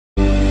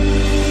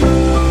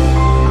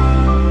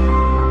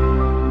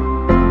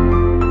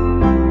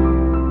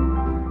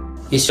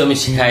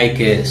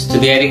ഈശോമിശിഹായ്ക്ക്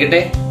സ്തുതിയായിരിക്കട്ടെ.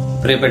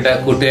 പ്രിയപ്പെട്ട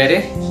കൂട്ടുകാരെ,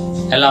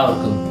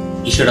 എല്ലാവർക്കും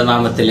ഈശോയുടെ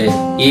നാമത്തിലെ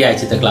ഈ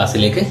ആഴ്ചത്തെ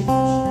ക്ലാസ്സിലേക്ക്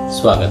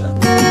സ്വാഗതം.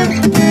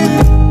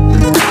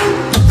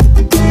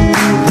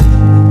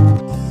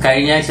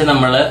 കഴിഞ്ഞ ആഴ്ച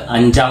നമ്മൾ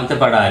 5ാമത്തെ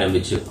പാഠം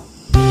ആരംഭിച്ചു,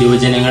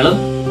 യുവജനങ്ങളും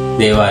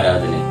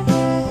ദൈവാരാധനയും.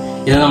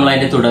 ഇത് നമ്മൾ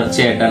അതിന്റെ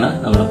തുടർച്ചയായിട്ടാണ്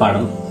നമ്മൾ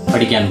പാഠം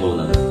പഠിക്കാൻ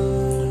പോകുന്നത്.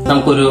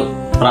 നമുക്കൊരു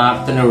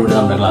പ്രാർത്ഥനയോടുകൂടി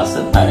നമ്മുടെ ക്ലാസ്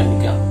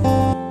ആരംഭിക്കാം.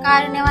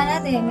 കാരുണ്യവാനായ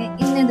ദൈവമേ,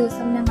 ഇന്ന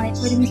ദിവസം ഞങ്ങളെ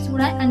ഒരുമിച്ച്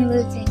കൂടാൻ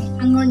അനുവദിച്ചതിന്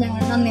അങ്ങോട്ട്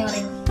ഞങ്ങൾ നന്ദി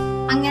പറയുന്നു.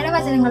 അങ്ങയുടെ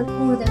വചനങ്ങൾ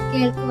കൂടുതൽ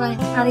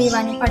കേൾക്കുവാനും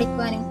അറിയുവാനും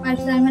പഠിക്കുവാനും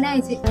പരിശുദ്ധാത്മാവിനെ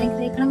അയച്ച്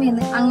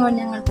അനുഗ്രഹിക്കണമെന്ന് അങ്ങോട്ട്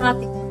ഞങ്ങൾ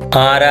പ്രാർത്ഥിക്കുന്നു.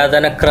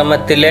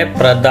 ആരാധനക്രമത്തിലെ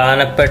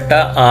പ്രധാനപ്പെട്ട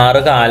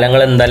 6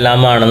 കാലങ്ങൾ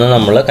എന്തെല്ലാമാണെന്ന്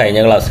നമ്മൾ കഴിഞ്ഞ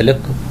ക്ലാസ്സിൽ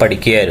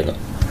പഠിക്കുകയായിരുന്നു.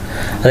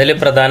 അതിൽ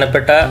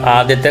പ്രധാനപ്പെട്ട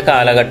ആദ്യത്തെ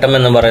കാലഘട്ടം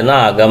എന്ന് പറയുന്ന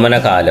ആഗമന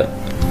കാലം.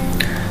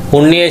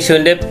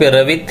 ഉണ്ണിയേശുവിന്റെ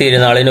പിറവി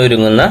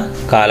തിരുനാളിനൊരുങ്ങുന്ന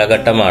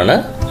കാലഘട്ടമാണ്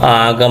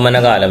ആഗമന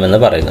കാലം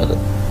എന്ന് പറയുന്നത്.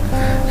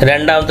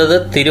 രണ്ടാമത്തത്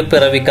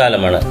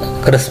തിരുപ്പിറവിക്കാലമാണ്.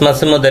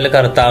 ക്രിസ്മസ് മുതൽ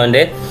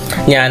കർത്താവിന്റെ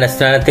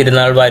ജ്ഞാനസ്നാന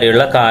തിരുനാൾ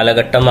വരെയുള്ള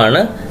കാലഘട്ടമാണ്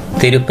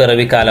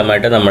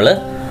തിരുപ്പിറവിക്കാലമായിട്ട് നമ്മൾ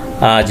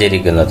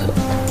ആചരിക്കുന്നത്.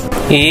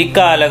 ഈ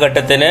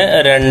കാലഘട്ടത്തിന്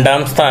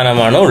 2ാം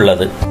സ്ഥാനമാണ്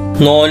ഉള്ളത്.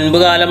 നോൻപ്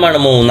കാലമാണ്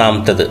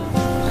 3ാമത്തത്.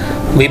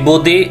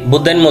 വിഭൂതി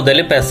ബുധൻ മുതൽ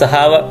പെസഹ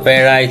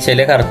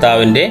വ്യാഴാഴ്ചയിലെ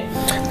കർത്താവിന്റെ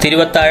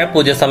തിരുവത്താഴ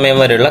പൂജ സമയം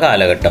വരെയുള്ള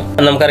കാലഘട്ടം.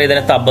 നമുക്കറിയാം,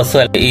 ഇതിനെ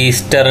തപസ്,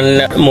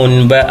 ഈസ്റ്ററിന്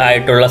മുൻപ്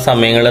ആയിട്ടുള്ള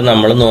സമയങ്ങൾ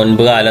നമ്മൾ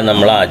നോൻപ് കാലം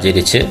നമ്മൾ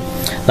ആചരിച്ച്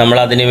നമ്മൾ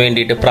അതിനു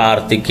വേണ്ടിയിട്ട്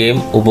പ്രാർത്ഥിക്കുകയും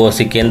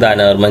ഉപവസിക്കുകയും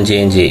ദാനധർമ്മം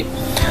ചെയ്യുകയും ചെയ്യും.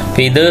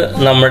 അപ്പം ഇത്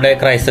നമ്മുടെ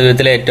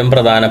ക്രൈസ്തവത്തിലെ ഏറ്റവും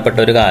പ്രധാനപ്പെട്ട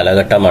ഒരു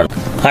കാലഘട്ടമാണ്.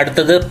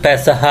 അടുത്തത്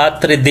പെസഹ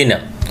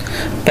ത്രിദിനം.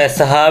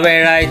 പെസഹ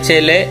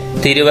വ്യാഴാഴ്ചയിലെ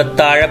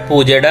തിരുവത്താഴ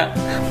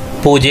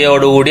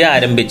പൂജയോടുകൂടി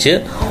ആരംഭിച്ച്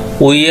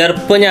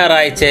ഉയർപ്പ്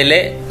ഞായറാഴ്ചയിലെ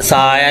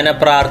സായാഹ്ന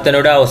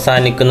പ്രാർത്ഥനയോടെ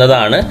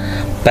അവസാനിക്കുന്നതാണ്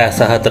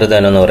പെസഹ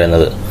ത്രിദിനം എന്ന്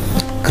പറയുന്നത്.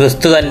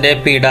 ക്രിസ്തു തന്റെ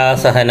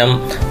പീഡാസഹനം,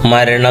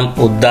 മരണം,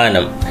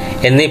 ഉദ്ധാനം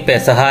എന്നീ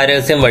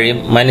പെസഹാരഹസ്യം വഴി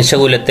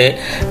മനുഷ്യകുലത്തെ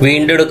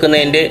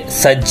വീണ്ടെടുക്കുന്നതിന്റെ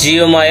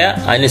സജീവമായ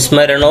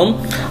അനുസ്മരണവും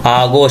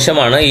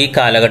ആഘോഷമാണ് ഈ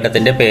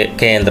കാലഘട്ടത്തിന്റെ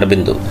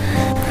കേന്ദ്രബിന്ദു.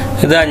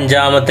 ഇത്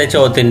 5ാമത്തെ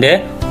ചോദ്യത്തിന്റെ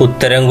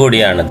ഉത്തരം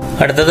കൂടിയാണ്.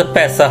 അടുത്തത്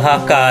പെസഹ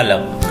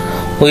കാലം.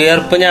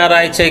 ഉയർപ്പ്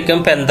ഞായറാഴ്ചയ്ക്കും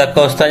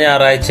പെന്തക്കോസ്ത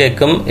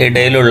ഞായറാഴ്ചയ്ക്കും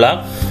ഇടയിലുള്ള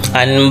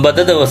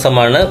 50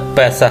 ദിവസമാണ്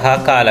പെസഹ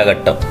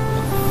കാലഘട്ടം.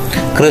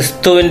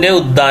 ക്രിസ്തുവിന്റെ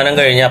ഉദ്ധാനം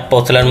കഴിഞ്ഞ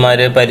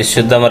അപ്പോസ്തലന്മാര്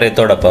പരിശുദ്ധ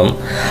മറിയത്തോടൊപ്പം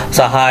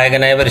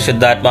സഹായകനായ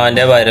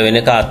പരിശുദ്ധാത്മാവിന്റെ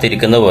വരവിന്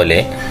കാത്തിരിക്കുന്ന പോലെ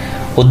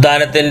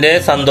ഉദ്ധാനത്തിന്റെ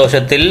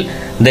സന്തോഷത്തിൽ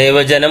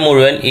ദൈവജനം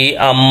മുഴുവൻ ഈ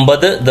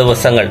 50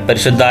 ദിവസങ്ങൾ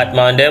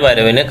പരിശുദ്ധാത്മാവിന്റെ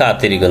വരവിന്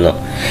കാത്തിരിക്കുന്നു.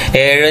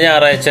 7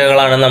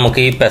 ഞായറാഴ്ചകളാണ്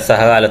നമുക്ക് ഈ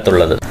പെസഹ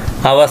കാലത്തുള്ളത്.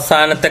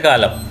 അവസാനത്തെ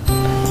കാലം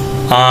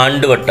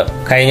ആണ്ടുവട്ടം.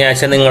 കഴിഞ്ഞ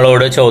ആഴ്ച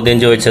നിങ്ങളോട് ചോദ്യം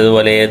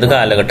ചോദിച്ചതുപോലെ ഏത്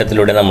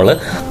കാലഘട്ടത്തിലൂടെ നമ്മൾ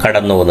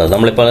കടന്നു പോകുന്നത്?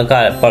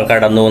 നമ്മളിപ്പോൾ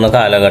കടന്നു പോകുന്ന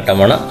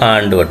കാലഘട്ടമാണ്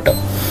ആണ്ടുവട്ടം.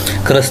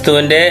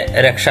 ക്രിസ്തുവിന്റെ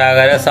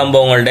രക്ഷാകര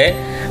സംഭവങ്ങളുടെ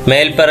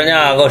മേൽപ്പറഞ്ഞ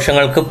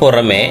ആഘോഷങ്ങൾക്ക്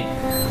പുറമെ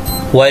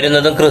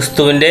വരുന്നതും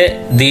ക്രിസ്തുവിന്റെ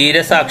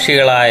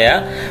ധീരസാക്ഷികളായ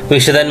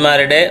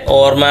വിശുദ്ധന്മാരുടെ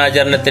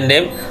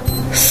ഓർമ്മാചരണത്തിന്റെയും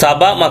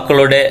സഭ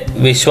മക്കളുടെ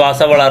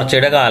വിശ്വാസ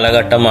വളർച്ചയുടെ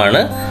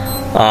കാലഘട്ടമാണ്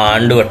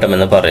ആണ്ടുവട്ടം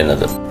എന്ന്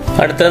പറയുന്നത്.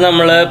 അടുത്തത്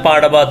നമ്മൾ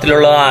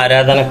പാഠഭാഗത്തിലുള്ള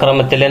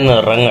ആരാധനക്രമത്തിലെ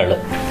നിറങ്ങൾ,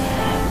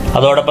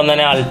 അതോടൊപ്പം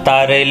തന്നെ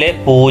അൾത്താരയിലെ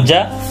പൂജ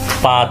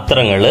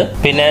പാത്രങ്ങള്,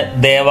 പിന്നെ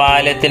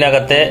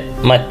ദേവാലയത്തിനകത്തെ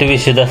മറ്റു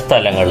വിശുദ്ധ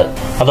സ്ഥലങ്ങള്,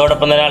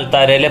 അതോടൊപ്പം തന്നെ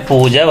അൾത്താരയിലെ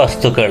പൂജ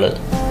വസ്തുക്കള്,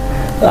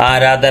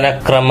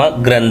 ആരാധനക്രമ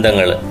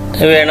ഗ്രന്ഥങ്ങള്,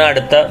 ഇവയാണ്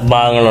അടുത്ത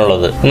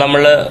ഭാഗങ്ങളുള്ളത്.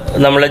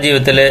 നമ്മുടെ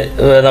ജീവിതത്തിൽ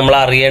നമ്മൾ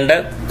അറിയേണ്ട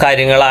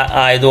കാര്യങ്ങൾ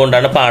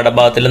ആയതുകൊണ്ടാണ്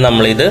പാഠഭാഗത്തിൽ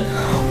നമ്മളിത്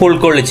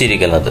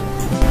ഉൾക്കൊള്ളിച്ചിരിക്കുന്നത്.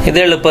 ഇത്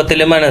എളുപ്പത്തിൽ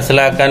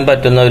മനസ്സിലാക്കാൻ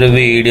പറ്റുന്ന ഒരു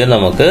വീഡിയോ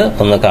നമുക്ക്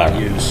ഒന്ന്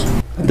കാണാം.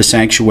 The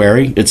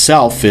sanctuary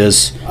itself is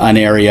an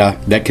area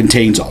that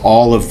contains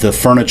all of the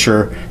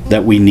furniture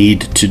that we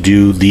need to do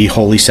the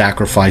holy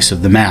sacrifice of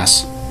the Mass.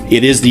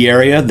 It is the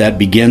area that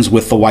begins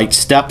with the white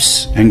steps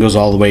and goes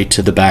all the way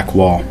to the back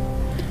wall.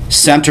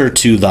 Center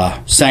to the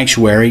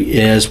sanctuary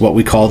is what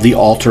we call the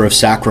altar of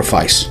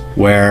sacrifice,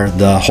 where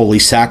the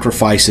holy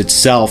sacrifice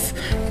itself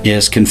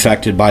is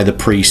confected by the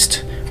priest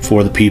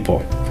for the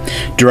people.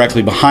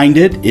 Directly behind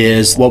it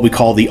is what we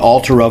call the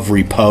altar of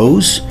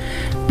repose,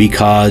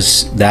 because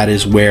that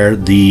is where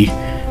the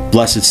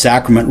Blessed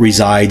Sacrament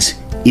resides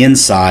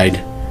inside,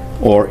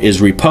 or is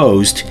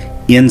reposed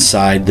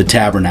inside the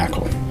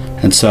tabernacle.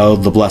 And so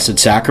the Blessed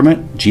Sacrament,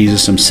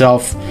 Jesus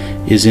himself,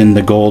 is in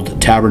the gold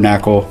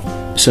tabernacle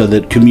so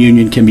that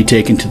communion can be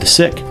taken to the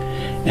sick,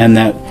 and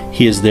that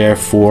he is there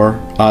for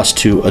us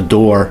to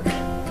adore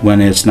when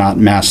it's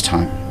not Mass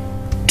time.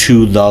 To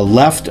the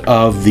left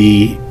of the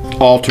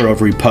altar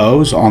of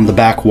repose on the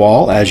back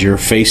wall, as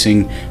you're facing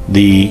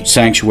the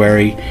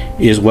sanctuary,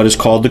 is what is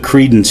called the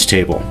credence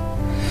table.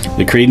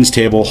 The credence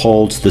table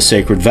holds the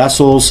sacred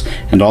vessels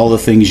and all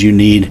the things you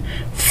need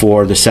for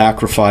the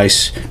sacrifice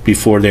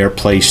before they are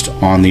placed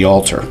on the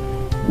altar.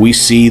 We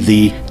see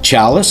the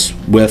chalice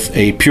with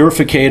a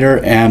purificator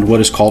and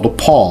what is called a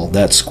pall.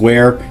 That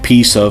square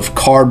piece of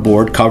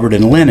cardboard covered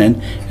in linen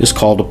is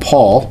called a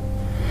pall.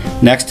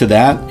 Next to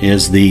that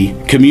is the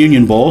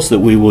communion bowls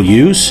that we will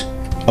use.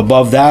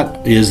 Above that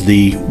is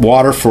the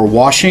water for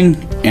washing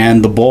and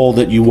the bowl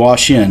that you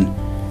wash in.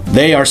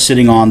 They are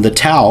sitting on the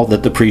towel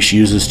that the priest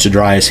uses to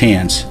dry his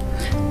hands.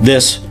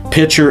 This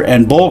pitcher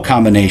and bowl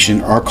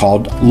combination are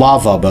called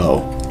lavabo,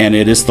 and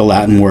it is the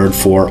Latin word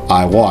for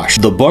I wash.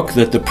 The book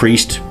that the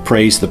priest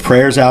prays the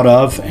prayers out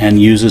of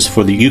and uses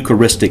for the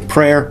Eucharistic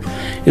prayer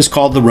is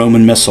called the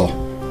Roman Missal,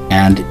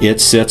 and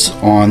it sits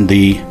on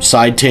the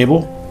side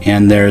table,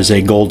 and there's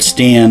a gold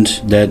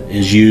stand that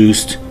is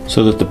used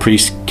so that the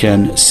priest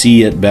can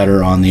see it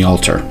better on the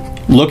altar.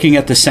 Looking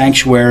at the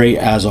sanctuary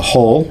as a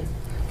whole,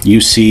 you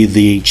see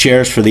the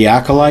chairs for the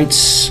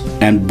acolytes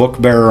and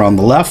book bearer on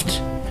the left.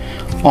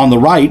 On the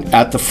right,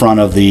 at the front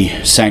of the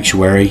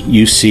sanctuary,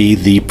 you see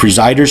the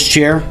presider's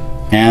chair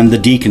and the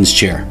deacon's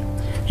chair.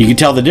 You can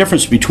tell the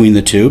difference between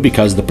the two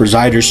because the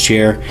presider's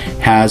chair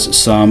has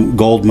some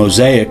gold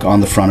mosaic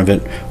on the front of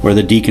it, where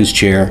the deacon's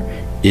chair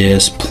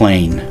is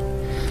plain.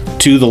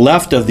 To the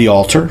left of the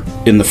altar,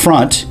 in the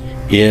front,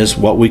 is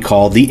what we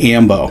call the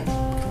ambo,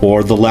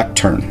 or the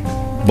lectern.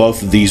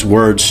 Both of these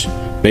words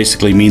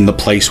basically mean the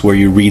place where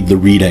you read the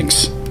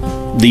readings.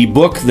 The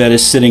book that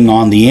is sitting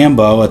on the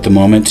ambo at the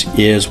moment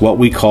is what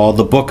we call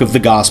the Book of the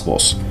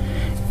Gospels.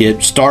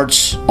 It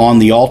starts on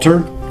the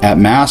altar at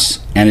Mass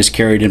and is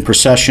carried in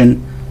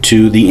procession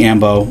to the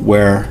ambo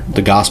where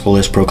the Gospel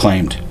is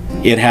proclaimed.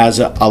 It has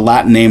a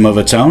Latin name of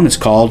its own. It's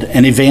called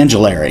an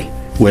Evangeliary,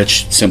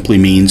 which simply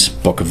means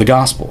Book of the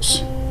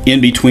Gospels.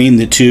 In between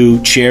the two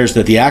chairs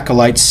that the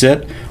acolytes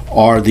sit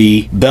are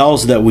the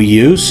bells that we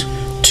use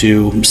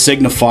to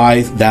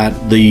signify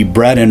that the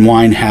bread and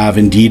wine have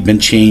indeed been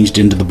changed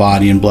into the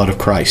body and blood of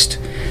Christ.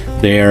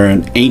 They are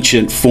an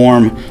ancient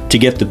form to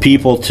get the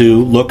people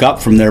to look up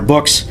from their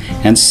books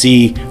and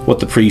see what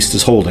the priest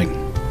is holding.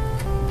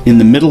 In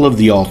the middle of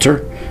the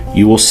altar,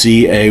 you will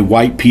see a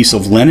white piece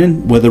of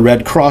linen with a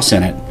red cross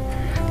in it.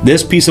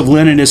 This piece of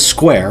linen is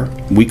square.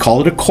 We call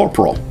it a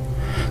corporal.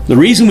 The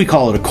reason we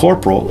call it a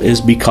corporal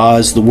is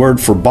because the word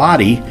for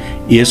body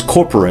is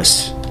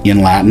corporis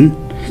in Latin.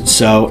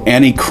 So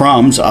any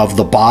crumbs of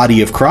the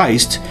body of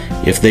Christ,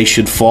 if they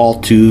should fall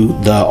to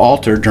the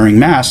altar during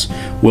Mass,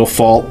 will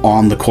fall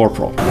on the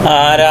corporal.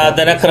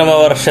 ആരാധന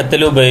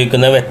ക്രമവർഷത്തിൽ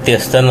ഉപയോഗിക്കുന്ന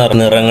വ്യത്യസ്ത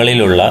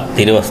നിറങ്ങളിലുള്ള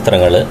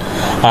തിരുവസ്ത്രങ്ങൾ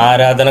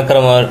ആരാധന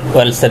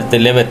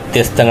ക്രമവത്സരത്തിലെ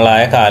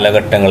വ്യത്യസ്തങ്ങളായ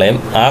കാലഘട്ടങ്ങളെയും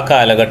ആ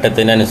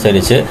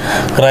കാലഘട്ടത്തിനനുസരിച്ച്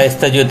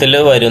ക്രൈസ്തവ ജീവിതത്തിൽ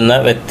വരുന്ന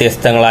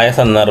വ്യത്യസ്തങ്ങളായ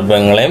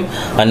സന്ദർഭങ്ങളെയും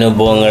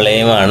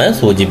അനുഭവങ്ങളെയുമാണ്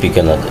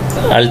സൂചിപ്പിക്കുന്നത്.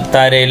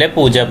 അൾത്താരയിലെ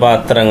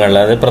പൂജപാത്രങ്ങൾ,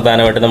 അത്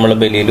പ്രധാനമായിട്ട് നമ്മൾ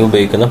ബലിയിൽ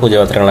ഉപയോഗിക്കുന്ന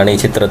പൂജപാത്രങ്ങളാണ് ഈ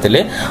ചിത്രത്തിൽ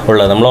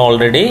ഉള്ളത്. നമ്മൾ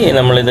ഓൾറെഡി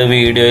നമ്മളിത്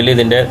വീഡിയോയിൽ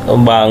ഇതിൻ്റെ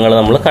ഭാഗങ്ങൾ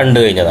നമ്മൾ കണ്ടു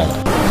കഴിഞ്ഞതാണ്.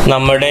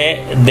 നമ്മുടെ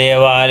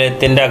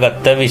ദേവാലയത്തിൻ്റെ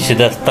അകത്തെ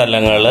വിശുദ്ധ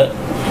സ്ഥലങ്ങൾ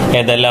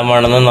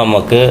ഏതെല്ലാമാണെന്ന്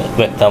നമുക്ക്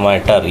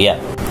വ്യക്തമായിട്ട് അറിയാം.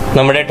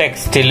 നമ്മുടെ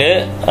ടെക്സ്റ്റിൽ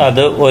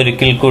അത്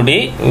ഒരിക്കൽ കൂടി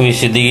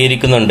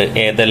വിശദീകരിക്കുന്നുണ്ട്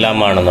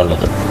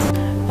ഏതെല്ലാമാണെന്നുള്ളത്.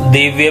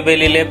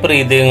 ദിവ്യബലിയിലെ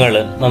പ്രീതികൾ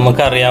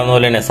നമുക്കറിയാവുന്ന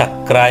പോലെ തന്നെ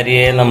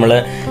സക്രാരിയെ നമ്മൾ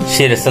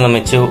ശിരസ്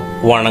നമിച്ച്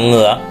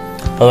വണങ്ങുക,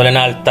 അതുപോലെ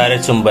തന്നെ അൾത്താര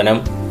ചുംബനം,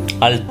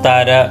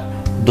 അൾത്താര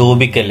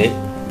ധൂപിക്കല്,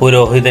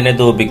 പുരോഹിതനെ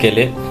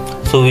ധൂപിക്കല്,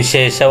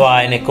 സുവിശേഷ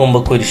വായനയ്ക്ക് മുമ്പ്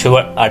കുരിശു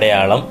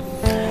അടയാളം,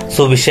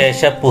 സുവിശേഷ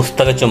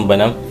പുസ്തക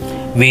ചുംബനം,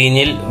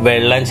 വീഞ്ഞിൽ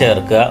വെള്ളം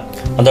ചേർക്കുക,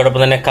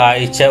 അതോടൊപ്പം തന്നെ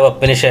കാഴ്ച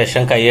വെപ്പിന്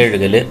ശേഷം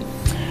കൈയഴുകല്,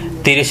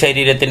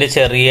 തിരുശരീരത്തിന്റെ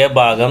ചെറിയ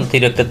ഭാഗം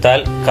തിരുത്തത്താൽ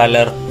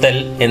കലർത്തൽ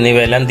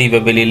എന്നിവയെല്ലാം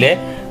ദിവ്യബലിയിലെ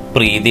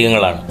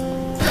പ്രീതികളാണ്.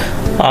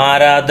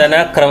 ആരാധന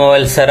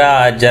ക്രമവത്സര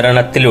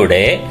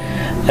ആചരണത്തിലൂടെ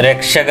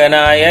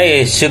രക്ഷകനായ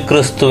യേശു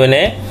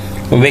ക്രിസ്തുവിനെ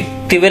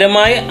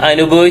വ്യക്തിപരമായി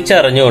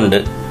അനുഭവിച്ചറിഞ്ഞുകൊണ്ട്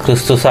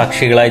ക്രിസ്തു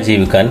സാക്ഷികളായി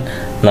ജീവിക്കാൻ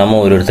നാം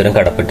ഓരോരുത്തരും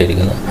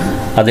കടപ്പെട്ടിരിക്കുന്നു.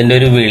 അതിൻ്റെ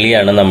ഒരു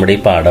വിളിയാണ് നമ്മുടെ ഈ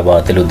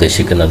പാഠഭാഗത്തിൽ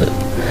ഉദ്ദേശിക്കുന്നത്.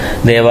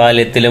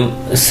 ദേവാലയത്തിലും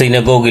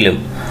സിനഗോഗിലും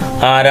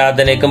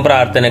ആരാധനയ്ക്കും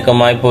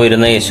പ്രാർത്ഥനയ്ക്കുമായി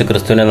പോയിരുന്ന യേശു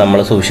ക്രിസ്തുവിനെ നമ്മൾ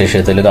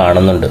സുവിശേഷത്തിൽ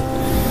കാണുന്നുണ്ട്.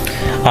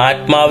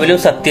 ആത്മാവിലും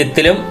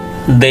സത്യത്തിലും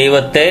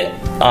ദൈവത്തെ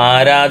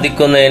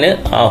ആരാധിക്കുന്നതിന്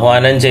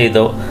ആഹ്വാനം ചെയ്ത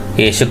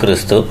യേശു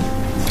ക്രിസ്തു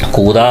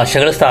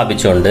കൂദാശകൾ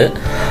സ്ഥാപിച്ചുകൊണ്ട്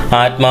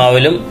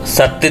ആത്മാവിലും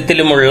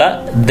സത്യത്തിലുമുള്ള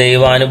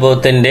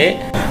ദൈവാനുഭവത്തിൻ്റെ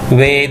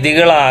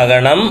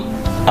വേദികളാകണം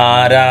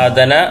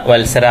ആരാധന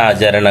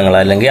വത്സരാചരണങ്ങൾ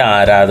അല്ലെങ്കിൽ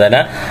ആരാധന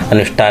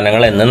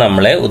അനുഷ്ഠാനങ്ങൾ എന്ന്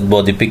നമ്മളെ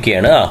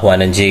ഉദ്ബോധിപ്പിക്കുകയാണ്,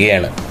 ആഹ്വാനം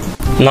ചെയ്യുകയാണ്.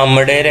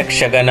 നമ്മുടെ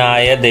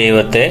രക്ഷകനായ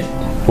ദൈവത്തെ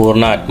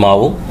പൂർണ്ണ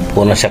ആത്മാവും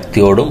പൂർണ്ണ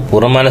ശക്തിയോടും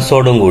പൂർണ്ണ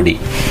മനസ്സോടും കൂടി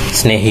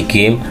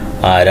സ്നേഹിക്കുകയും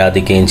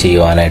ആരാധിക്കുകയും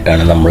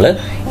ചെയ്യുവാനായിട്ടാണ് നമ്മൾ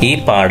ഈ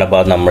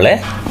പാഠഭാഗം നമ്മളെ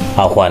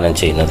ആഹ്വാനം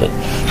ചെയ്യുന്നത്.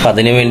 അപ്പം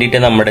അതിനു വേണ്ടിയിട്ട്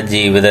നമ്മുടെ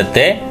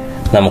ജീവിതത്തെ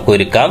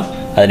നമുക്കൊരുക്കാം,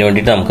 അതിനു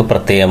വേണ്ടിയിട്ട് നമുക്ക്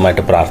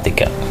പ്രത്യേകമായിട്ട്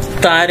പ്രാർത്ഥിക്കാം.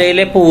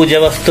 താരയിലെ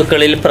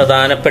പൂജവസ്തുക്കളിൽ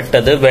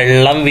പ്രധാനപ്പെട്ടത്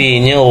വെള്ളം,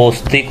 വീഞ്ഞ്,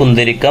 ഓസ്തി,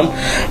 കുന്തിരിക്കം,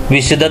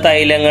 വിശുദ്ധ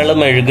തൈലങ്ങൾ,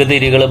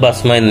 മെഴുകുതിരികൾ,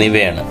 ഭസ്മം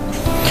എന്നിവയാണ്.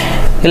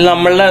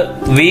 നമ്മളുടെ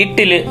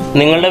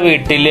നിങ്ങളുടെ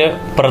വീട്ടിൽ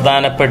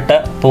പ്രധാനപ്പെട്ട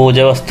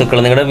പൂജവസ്തുക്കൾ,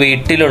 നിങ്ങളുടെ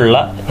വീട്ടിലുള്ള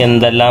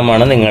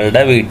എന്തെല്ലാമാണ്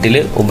നിങ്ങളുടെ വീട്ടിൽ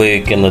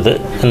ഉപയോഗിക്കുന്നത്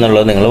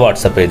എന്നുള്ളത് നിങ്ങൾ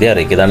വാട്സപ്പ് എഴുതി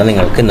അറിയിക്കുക. ഇതാണ്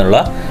നിങ്ങൾക്ക് ഇന്നുള്ള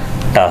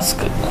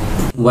ടാസ്ക്.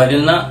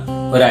 വരുന്ന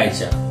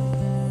ഒരാഴ്ച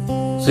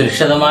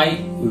സുരക്ഷിതമായി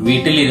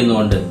വീട്ടിലിരുന്നു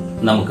കൊണ്ട്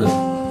നമുക്ക്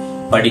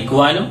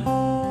പഠിക്കുവാനും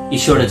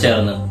ഈശോയോട്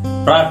ചേർന്ന്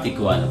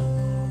പ്രാർത്ഥിക്കുവാനും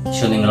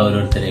ഈശോ നിങ്ങൾ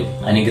ഓരോരുത്തരെയും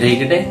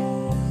അനുഗ്രഹിക്കട്ടെ.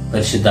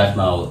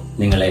 പരിശുദ്ധാത്മാവ്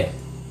നിങ്ങളെ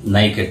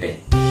നയിക്കട്ടെ.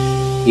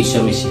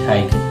 ഈശോ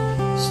മിശിഹായ്ക്ക്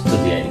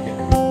സ്തുതിയായിരിക്കട്ടെ.